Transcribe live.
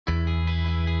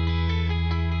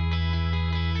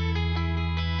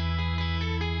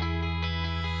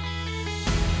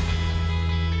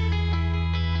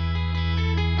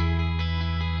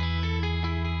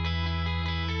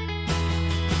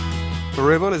So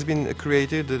Revevol has been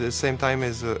created at the same time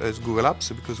as Google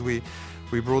Apps, because we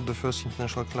brought the first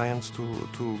international clients to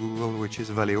Google, which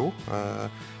is Valeo.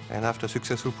 And after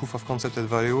successful proof of concept at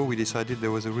Valeo, we decided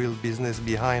there was a real business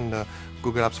behind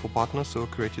Google Apps for Partners, so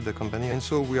created the company. And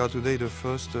so we are today the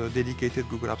first dedicated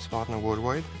Google Apps partner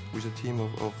worldwide, with a team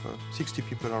of 60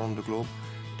 people around the globe,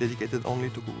 dedicated only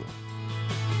to Google.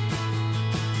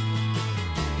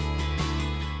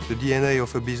 The DNA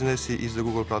of a business is the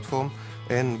Google platform,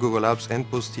 and Google Apps, and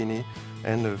Postini,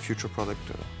 and the future product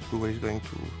Google is going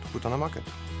to put on the market.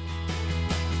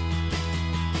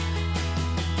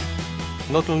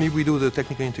 Not only we do the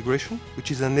technical integration,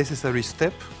 which is a necessary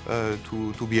step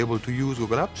to be able to use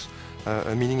Google Apps,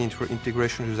 meaning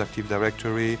integration with Active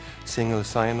Directory, single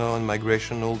sign-on,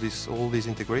 migration, all these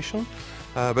integration,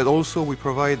 but also we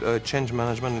provide change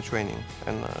management and training.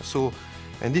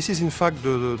 And this is in fact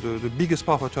the biggest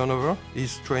part of our turnover,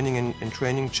 is training and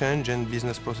training change and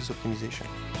business process optimization.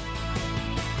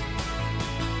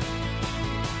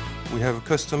 We have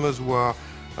customers who are,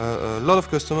 a lot of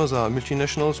customers are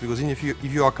multinationals, because if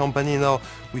you are a company now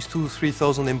with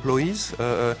 2,000–3,000 employees,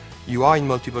 you are in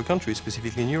multiple countries,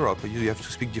 specifically in Europe. You have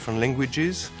to speak different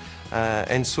languages,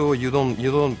 and so you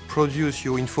don't produce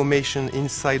your information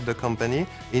inside the company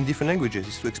in different languages.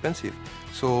 It's too expensive.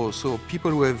 So people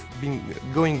who have been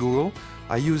going Google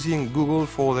are using Google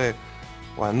for their,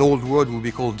 well, an old word would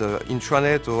be called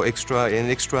intranet or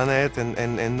extranet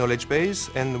and knowledge base,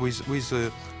 and with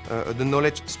the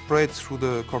knowledge spread through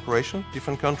the corporation,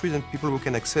 different countries, and people who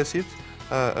can access it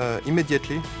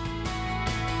immediately.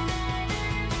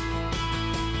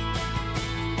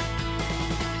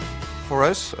 For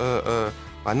us,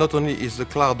 not only is the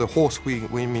cloud the horse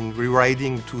we mean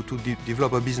riding to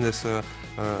develop a business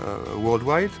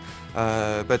worldwide,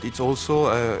 but it's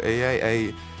also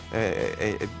a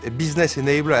business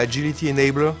enabler, agility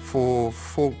enabler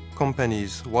for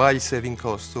companies while saving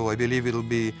costs. So I believe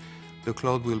the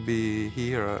cloud will be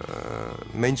here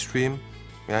mainstream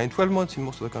in 12 months in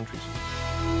most of the countries.